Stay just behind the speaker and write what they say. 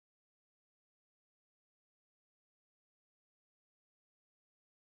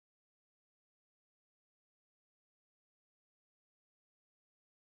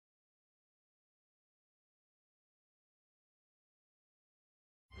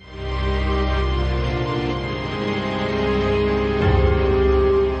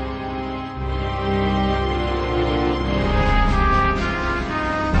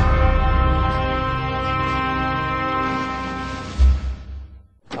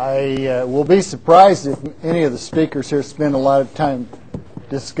I will be surprised if any of the speakers here spend a lot of time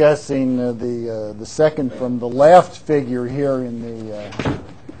discussing the second from the left figure here in the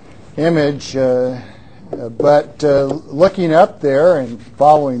image. But looking up there and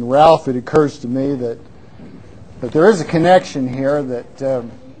following Ralph, it occurs to me that there is a connection here that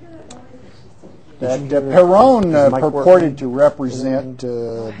Perón purported to represent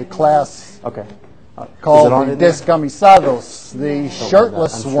the class called the descamisados, the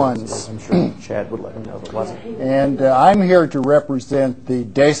shirtless ones. I'm sure Chad would let him know if it wasn't. And I'm here to represent the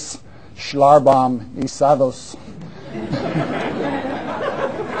desschlarbamisados.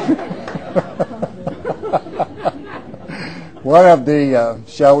 One of the,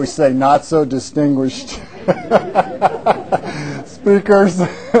 shall we say, not so distinguished speakers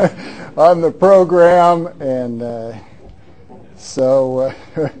on the program, and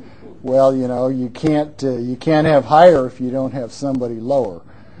well, you know, you can't have higher if you don't have somebody lower.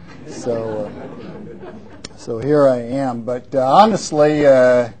 So here I am. But honestly,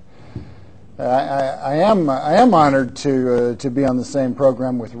 I am honored to be on the same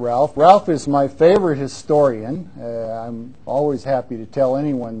program with Ralph. Ralph is my favorite historian. I'm always happy to tell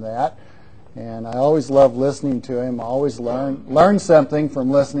anyone that, and I always love listening to him. I always learn something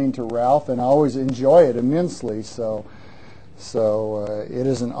from listening to Ralph, and I always enjoy it immensely. So it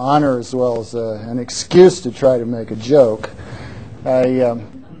is an honor as well as an excuse to try to make a joke.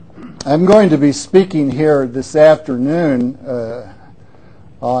 I'm going to be speaking here this afternoon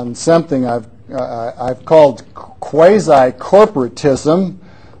on something I've called Quasi-Corporatism,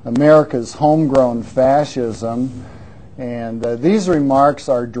 America's homegrown fascism. And these remarks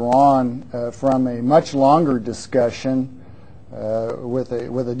are drawn from a much longer discussion with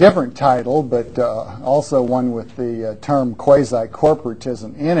a different title, but also one with the term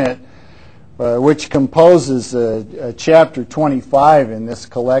quasi-corporatism in it, which composes chapter 25 in this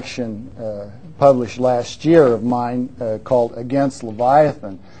collection published last year of mine called Against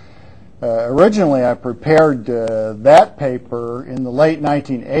Leviathan. Originally, I prepared that paper in the late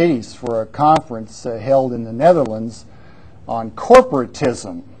 1980s for a conference held in the Netherlands on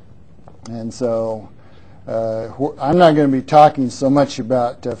corporatism. And so I'm not going to be talking so much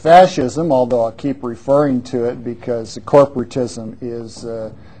about fascism, although I'll keep referring to it because corporatism is,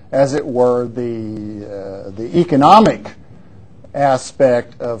 as it were, the economic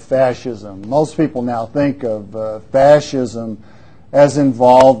aspect of fascism. Most people now think of fascism as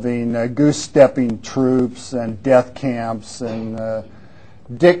involving goose-stepping troops and death camps and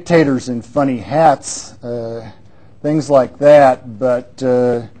dictators in funny hats, things like that. But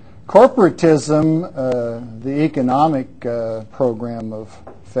corporatism, the economic program of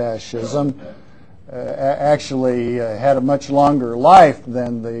fascism, actually had a much longer life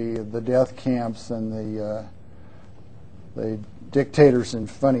than the death camps and the dictators in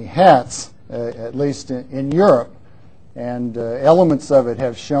funny hats, at least in Europe. And elements of it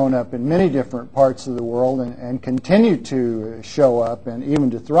have shown up in many different parts of the world and continue to show up and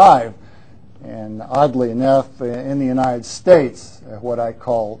even to thrive. And oddly enough, in the United States, what I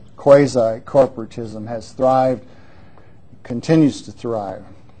call quasi-corporatism has thrived, continues to thrive.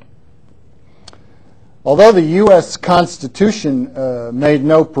 Although the U.S. Constitution made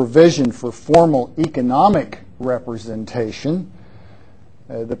no provision for formal economic representation,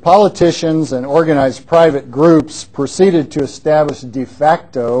 the politicians and organized private groups proceeded to establish de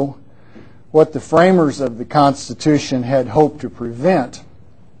facto what the framers of the Constitution had hoped to prevent.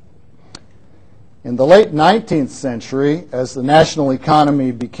 In the late 19th century, as the national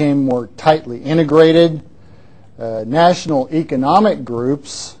economy became more tightly integrated, national economic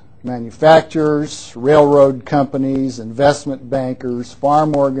groups, manufacturers, railroad companies, investment bankers,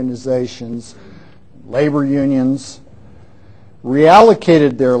 farm organizations, labor unions,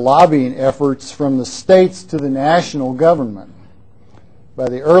 reallocated their lobbying efforts from the states to the national government. By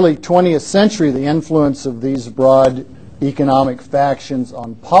the early 20th century, the influence of these broad economic factions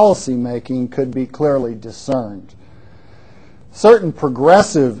on policy making could be clearly discerned. Certain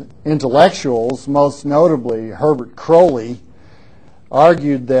progressive intellectuals, most notably Herbert Crowley,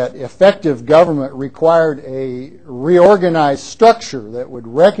 argued that effective government required a reorganized structure that would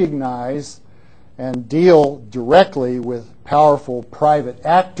recognize and deal directly with powerful private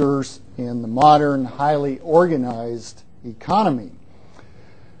actors in the modern, highly organized economy.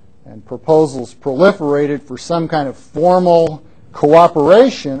 And proposals proliferated for some kind of formal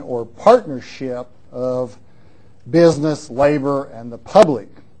cooperation or partnership of business, labor, and the public.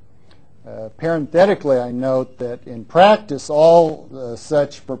 Parenthetically, I note that in practice, all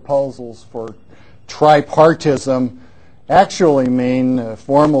such proposals for tripartism actually mean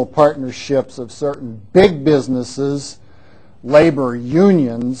formal partnerships of certain big businesses labor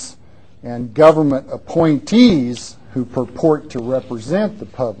unions and government appointees who purport to represent the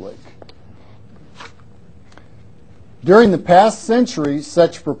public. During the past century,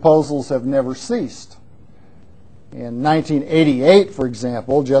 such proposals have never ceased. In 1988, for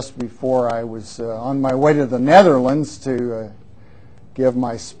example, just before I was on my way to the Netherlands to give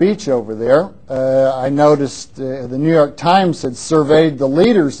my speech over there, I noticed the New York Times had surveyed the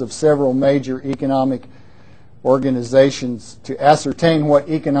leaders of several major economic organizations to ascertain what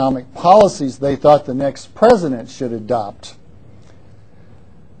economic policies they thought the next president should adopt.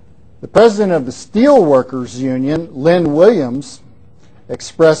 The president of the Steelworkers Union, Lynn Williams,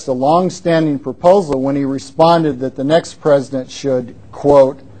 expressed a long-standing proposal when he responded that the next president should,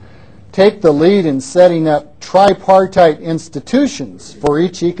 quote, take the lead in setting up tripartite institutions for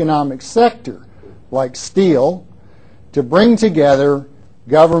each economic sector, like steel, to bring together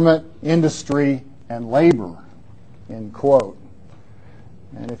government, industry, and labor, end quote.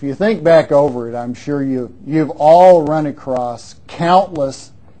 And if you think back over it, I'm sure you've all run across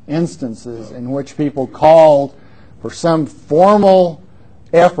countless instances in which people called for some formal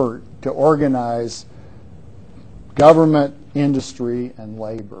effort to organize government, industry, and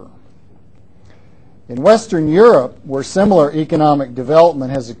labor. In Western Europe, where similar economic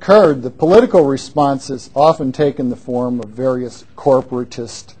development has occurred, the political response has often taken the form of various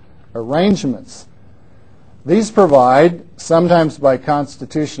corporatist arrangements. These provide, sometimes by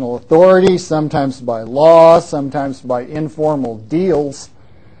constitutional authority, sometimes by law, sometimes by informal deals,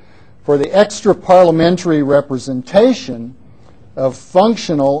 for the extra-parliamentary representation of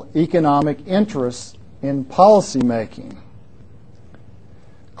functional economic interests in policymaking.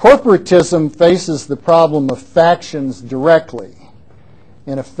 Corporatism faces the problem of factions directly.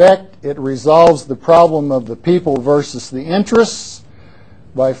 In effect, it resolves the problem of the people versus the interests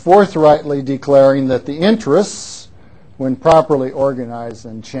by forthrightly declaring that the interests, when properly organized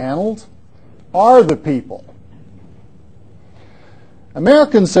and channeled, are the people.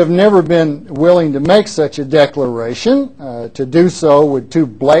 Americans have never been willing to make such a declaration. To do so would too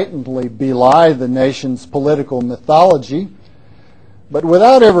blatantly belie the nation's political mythology. But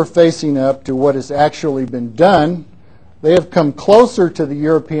without ever facing up to what has actually been done, they have come closer to the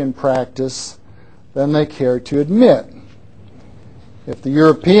European practice than they care to admit. If the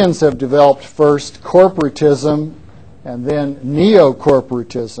Europeans have developed first corporatism and then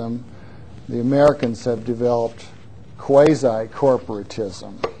neo-corporatism, the Americans have developed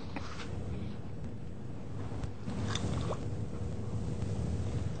quasi-corporatism.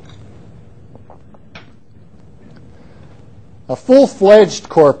 A full-fledged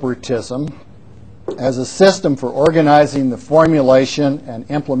corporatism as a system for organizing the formulation and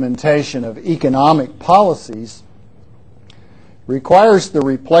implementation of economic policies requires the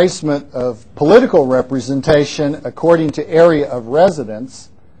replacement of political representation according to area of residence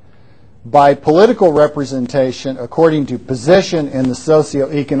by political representation according to position in the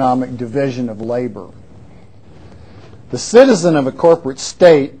socioeconomic division of labor. The citizen of a corporate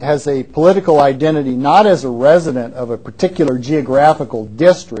state has a political identity not as a resident of a particular geographical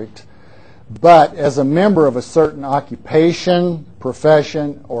district, but as a member of a certain occupation,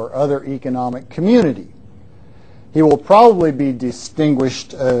 profession, or other economic community. He will probably be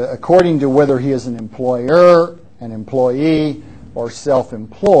distinguished according to whether he is an employer, an employee, or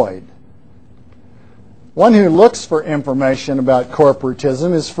self-employed. One who looks for information about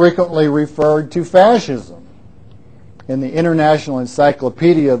corporatism is frequently referred to fascism. In the International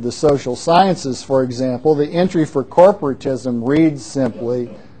Encyclopedia of the Social Sciences, for example, the entry for corporatism reads simply,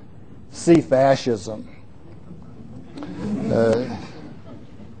 "See fascism."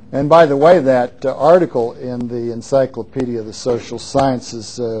 And by the way, that article in the Encyclopedia of the Social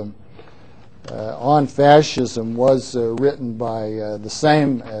Sciences on fascism was written by the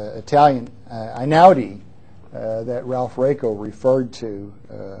same Italian Einaudi that Ralph Raico referred to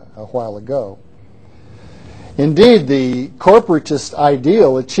a while ago. Indeed, the corporatist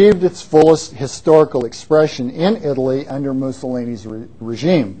ideal achieved its fullest historical expression in Italy under Mussolini's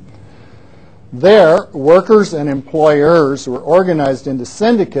regime. There, workers and employers were organized into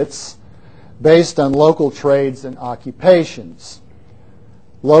syndicates based on local trades and occupations.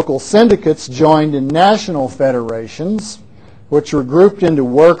 Local syndicates joined in national federations, which were grouped into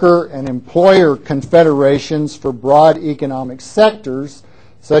worker and employer confederations for broad economic sectors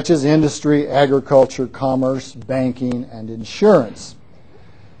such as industry, agriculture, commerce, banking, and insurance.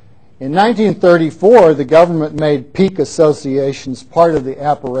 In 1934, the government made peak associations part of the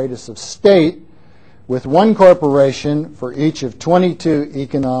apparatus of state, with one corporation for each of 22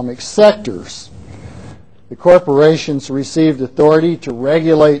 economic sectors. The corporations received authority to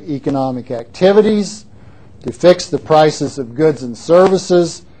regulate economic activities, to fix the prices of goods and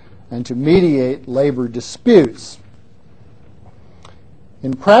services, and to mediate labor disputes.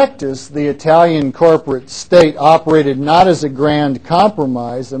 In practice, the Italian corporate state operated not as a grand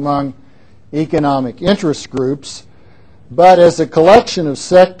compromise among economic interest groups, but as a collection of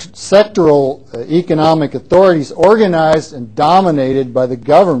sectoral economic authorities organized and dominated by the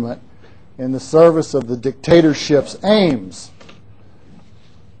government in the service of the dictatorship's aims.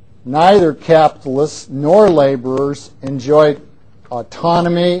 Neither capitalists nor laborers enjoyed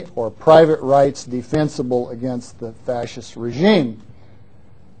autonomy or private rights defensible against the fascist regime.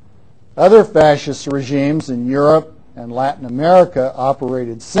 Other fascist regimes in Europe and Latin America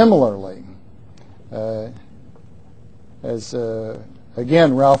operated similarly. Again,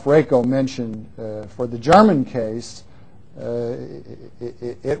 Ralph Rako mentioned for the German case,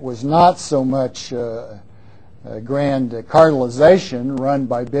 it was not so much grand cartelization run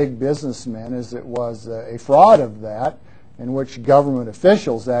by big businessmen as it was a fraud of that, in which government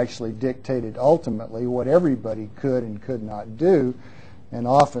officials actually dictated ultimately what everybody could and could not do, and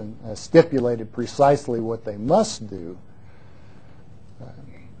often stipulated precisely what they must do.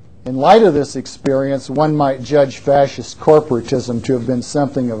 In light of this experience, one might judge fascist corporatism to have been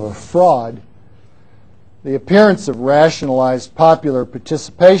something of a fraud. The appearance of rationalized popular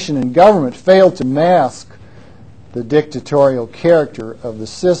participation in government failed to mask the dictatorial character of the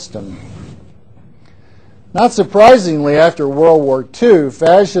system. Not surprisingly, after World War II,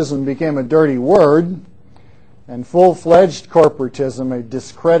 fascism became a dirty word, and full-fledged corporatism a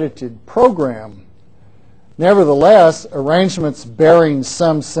discredited program. Nevertheless, arrangements bearing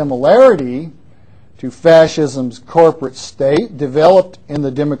some similarity to fascism's corporate state developed in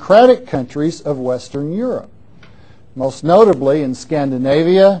the democratic countries of Western Europe, most notably in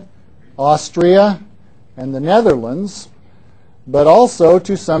Scandinavia, Austria, and the Netherlands, but also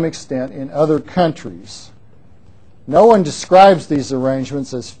to some extent in other countries. No one describes these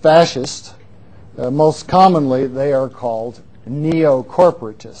arrangements as fascist. Most commonly, they are called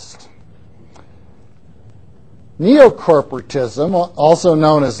neo-corporatist. Neo-corporatism, also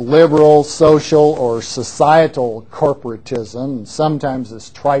known as liberal, social, or societal corporatism, sometimes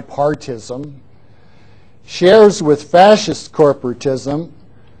as tripartism, shares with fascist corporatism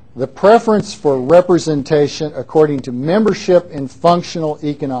the preference for representation according to membership in functional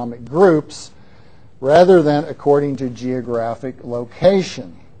economic groups rather than according to geographic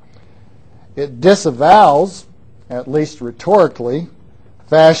location. It disavows, at least rhetorically,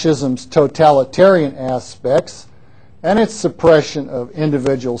 fascism's totalitarian aspects and its suppression of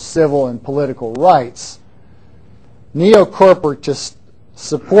individual civil and political rights. Neo-corporatists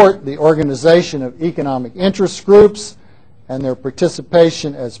support the organization of economic interest groups and their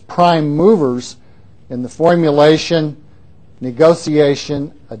participation as prime movers in the formulation,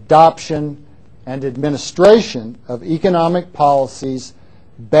 negotiation, adoption, and administration of economic policies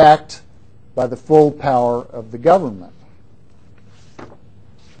backed by the full power of the government.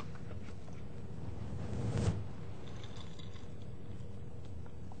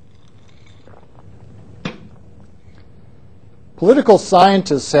 Political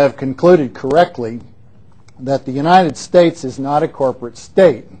scientists have concluded correctly that the United States is not a corporate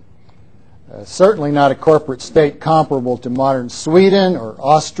state. Certainly not a corporate state comparable to modern Sweden or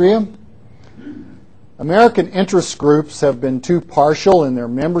Austria. American interest groups have been too partial in their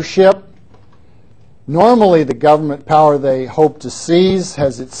membership. Normally, the government power they hope to seize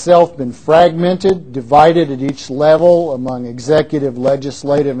has itself been fragmented, divided at each level among executive,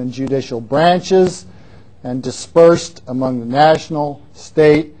 legislative, and judicial branches, and dispersed among the national,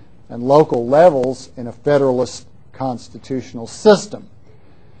 state, and local levels in a federalist constitutional system.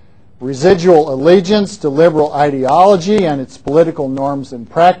 Residual allegiance to liberal ideology and its political norms and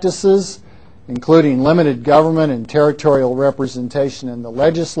practices, including limited government and territorial representation in the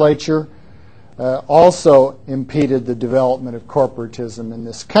legislature, also impeded the development of corporatism in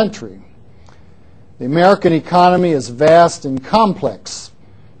this country. The American economy is vast and complex.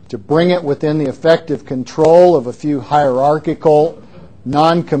 To bring it within the effective control of a few hierarchical,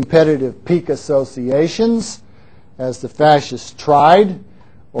 non-competitive peak associations, as the fascists tried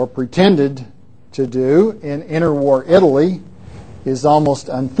or pretended to do in interwar Italy, is almost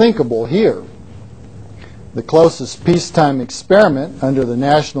unthinkable here. The closest peacetime experiment under the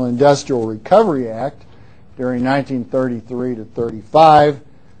National Industrial Recovery Act during 1933 to 35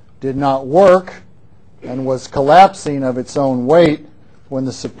 did not work and was collapsing of its own weight when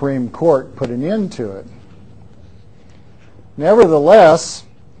the Supreme Court put an end to it. Nevertheless,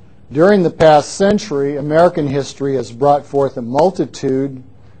 during the past century, American history has brought forth a multitude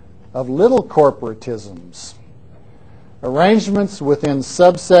of little corporatisms, arrangements within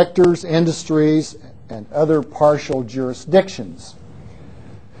subsectors, industries, and other partial jurisdictions.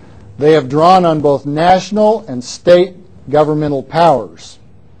 They have drawn on both national and state governmental powers.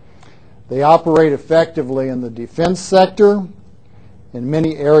 They operate effectively in the defense sector, in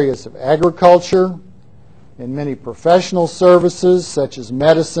many areas of agriculture, in many professional services such as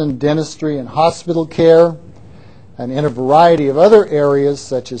medicine, dentistry, and hospital care, and in a variety of other areas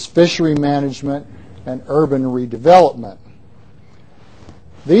such as fishery management and urban redevelopment.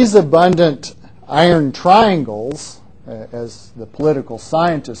 These abundant iron triangles, as the political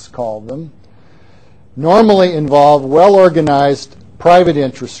scientists call them, normally involve well-organized private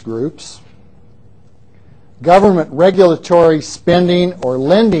interest groups, government regulatory spending or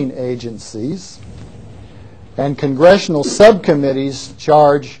lending agencies, and congressional subcommittees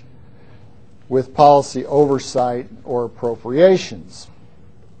charged with policy oversight or appropriations.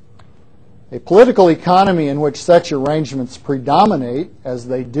 A political economy in which such arrangements predominate, as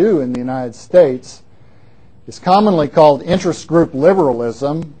they do in the United States, is commonly called interest group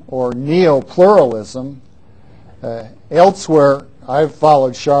liberalism or neo-pluralism. Elsewhere, I've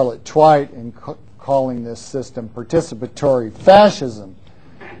followed Charlotte Twite in calling this system participatory fascism.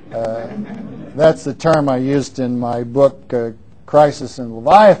 That's the term I used in my book, Crisis in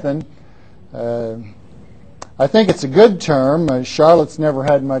Leviathan. I think it's a good term. Charlotte's never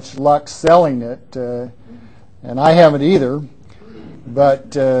had much luck selling it, and I haven't either.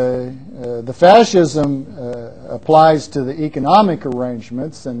 But the fascism applies to the economic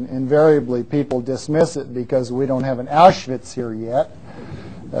arrangements, and invariably people dismiss it because we don't have an Auschwitz here yet.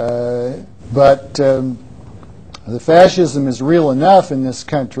 But the fascism is real enough in this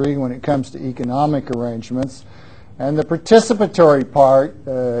country when it comes to economic arrangements. And the participatory part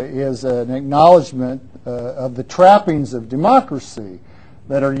is an acknowledgement of the trappings of democracy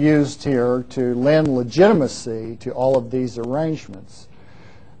that are used here to lend legitimacy to all of these arrangements.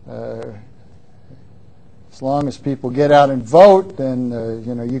 As long as people get out and vote, then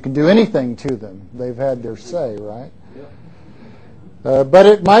you can do anything to them. They've had their say, right? But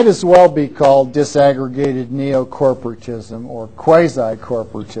it might as well be called disaggregated neo-corporatism or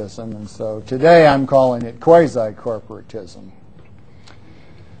quasi-corporatism, and so today I'm calling it quasi-corporatism.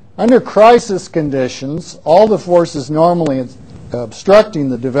 Under crisis conditions, all the forces normally obstructing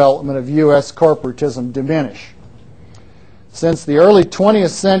the development of U.S. corporatism diminish. Since the early 20th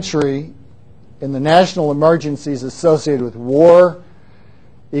century, in the national emergencies associated with war,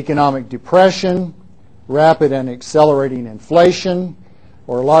 economic depression, rapid and accelerating inflation,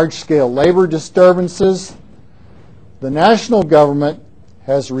 or large-scale labor disturbances, the national government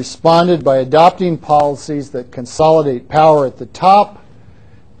has responded by adopting policies that consolidate power at the top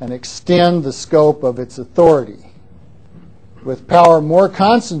and extend the scope of its authority. With power more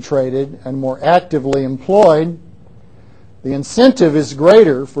concentrated and more actively employed, the incentive is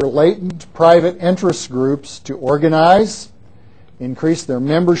greater for latent private interest groups to organize, increase their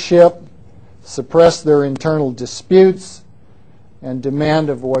membership, suppress their internal disputes, and demand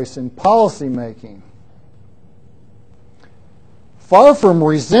a voice in policy making. Far from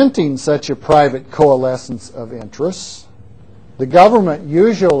resenting such a private coalescence of interests, the government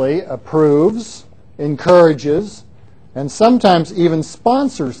usually approves, encourages, and sometimes even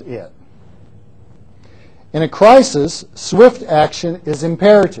sponsors it. In a crisis, swift action is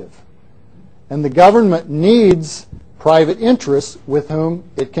imperative, and the government needs private interests with whom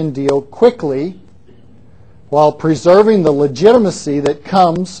it can deal quickly while preserving the legitimacy that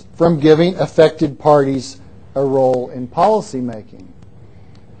comes from giving affected parties a role in policy making.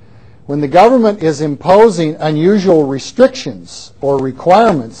 When the government is imposing unusual restrictions or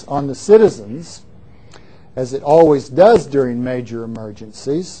requirements on the citizens, as it always does during major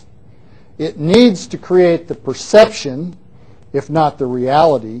emergencies, it needs to create the perception, if not the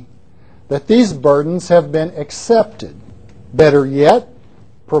reality, that these burdens have been accepted, better yet,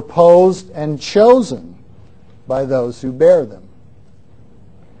 proposed and chosen by those who bear them.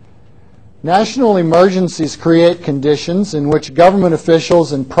 National emergencies create conditions in which government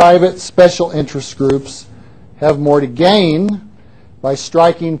officials and private special interest groups have more to gain by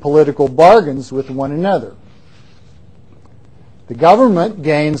striking political bargains with one another. The government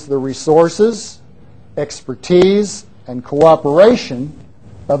gains the resources, expertise, and cooperation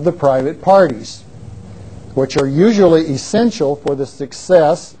of the private parties, which are usually essential for the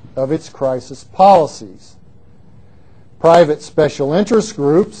success of its crisis policies. Private special interest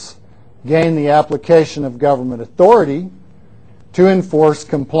groups gain the application of government authority to enforce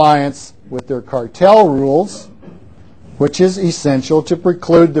compliance with their cartel rules, which is essential to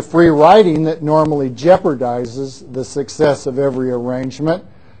preclude the free riding that normally jeopardizes the success of every arrangement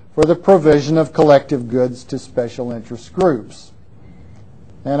for the provision of collective goods to special interest groups.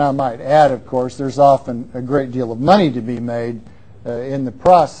 And I might add, of course, there's often a great deal of money to be made in the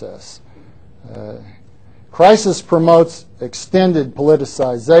process. Crisis promotes extended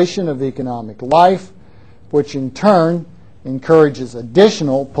politicization of economic life, which in turn encourages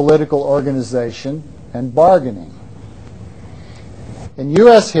additional political organization and bargaining. In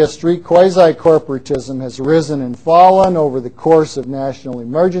U.S. history, quasi-corporatism has risen and fallen over the course of national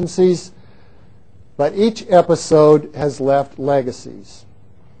emergencies, but each episode has left legacies.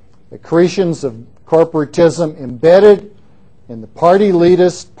 Accretions of corporatism embedded in the party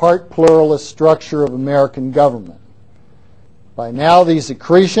elitist, part pluralist structure of American government. By now, these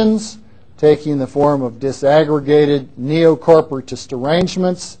accretions, taking the form of disaggregated neo-corporatist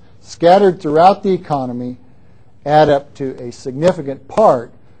arrangements scattered throughout the economy, add up to a significant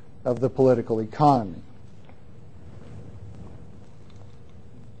part of the political economy.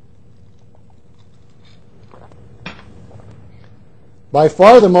 By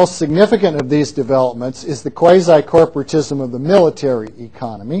far the most significant of these developments is the quasi-corporatism of the military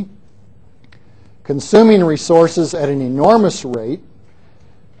economy, consuming resources at an enormous rate.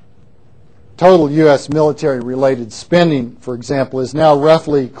 Total U.S. military-related spending, for example, is now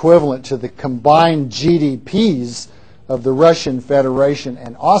roughly equivalent to the combined GDPs of the Russian Federation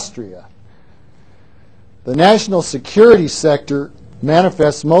and Austria. The national security sector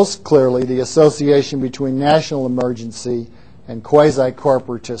manifests most clearly the association between national emergency and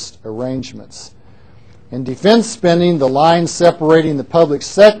quasi-corporatist arrangements. In defense spending, the lines separating the public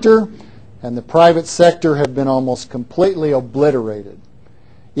sector and the private sector have been almost completely obliterated.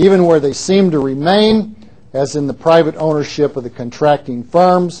 Even where they seem to remain, as in the private ownership of the contracting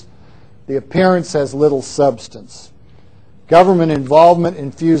firms, the appearance has little substance. Government involvement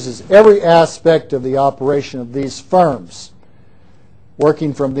infuses every aspect of the operation of these firms.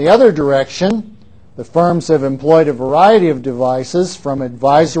 Working from the other direction, the firms have employed a variety of devices, from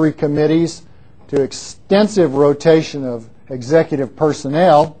advisory committees to extensive rotation of executive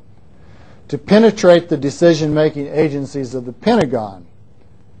personnel, to penetrate the decision-making agencies of the Pentagon.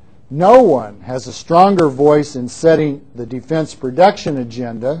 No one has a stronger voice in setting the defense production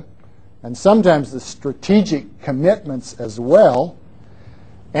agenda, and sometimes the strategic commitments as well,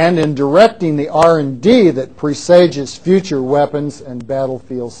 and in directing the R&D that presages future weapons and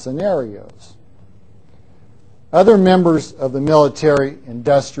battlefield scenarios. Other members of the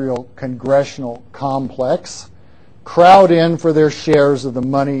military-industrial congressional complex crowd in for their shares of the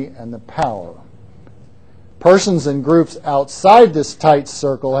money and the power. Persons and groups outside this tight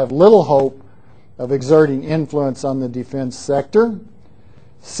circle have little hope of exerting influence on the defense sector.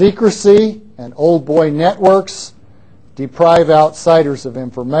 Secrecy and old boy networks deprive outsiders of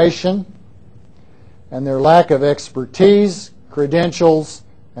information, and their lack of expertise, credentials,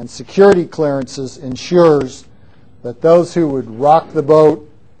 and security clearances ensures that those who would rock the boat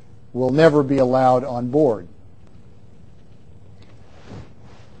will never be allowed on board.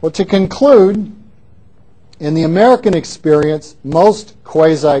 Well, to conclude, in the American experience, most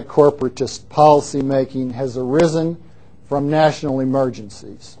quasi-corporatist policymaking has arisen from national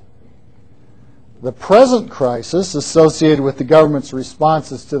emergencies. The present crisis associated with the government's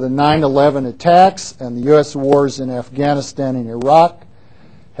responses to the 9/11 attacks and the U.S. wars in Afghanistan and Iraq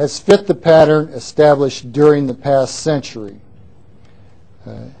has fit the pattern established during the past century.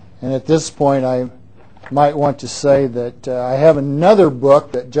 And at this point, I might want to say that I have another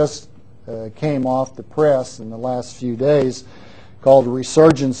book that just came off the press in the last few days called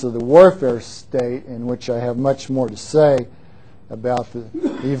Resurgence of the Warfare State, in which I have much more to say about the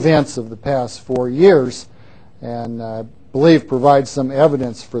events of the past 4 years, and I believe provides some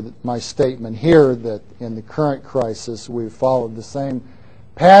evidence for my statement here that in the current crisis we've followed the same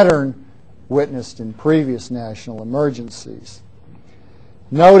pattern witnessed in previous national emergencies.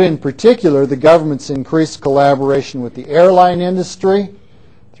 Note in particular the government's increased collaboration with the airline industry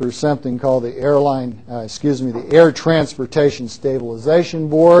through something called the Air Transportation Stabilization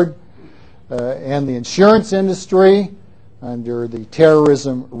Board, and the insurance industry under the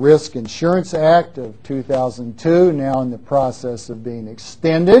Terrorism Risk Insurance Act of 2002, now in the process of being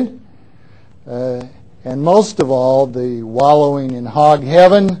extended. And most of all, the wallowing in hog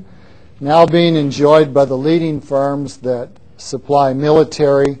heaven, now being enjoyed by the leading firms that supply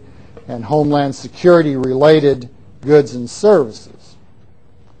military and homeland security related goods and services.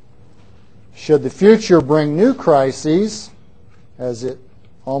 Should the future bring new crises, as it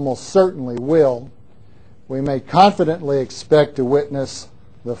almost certainly will, we may confidently expect to witness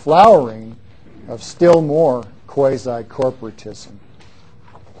the flowering of still more quasi-corporatism.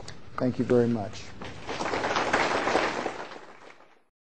 Thank you very much.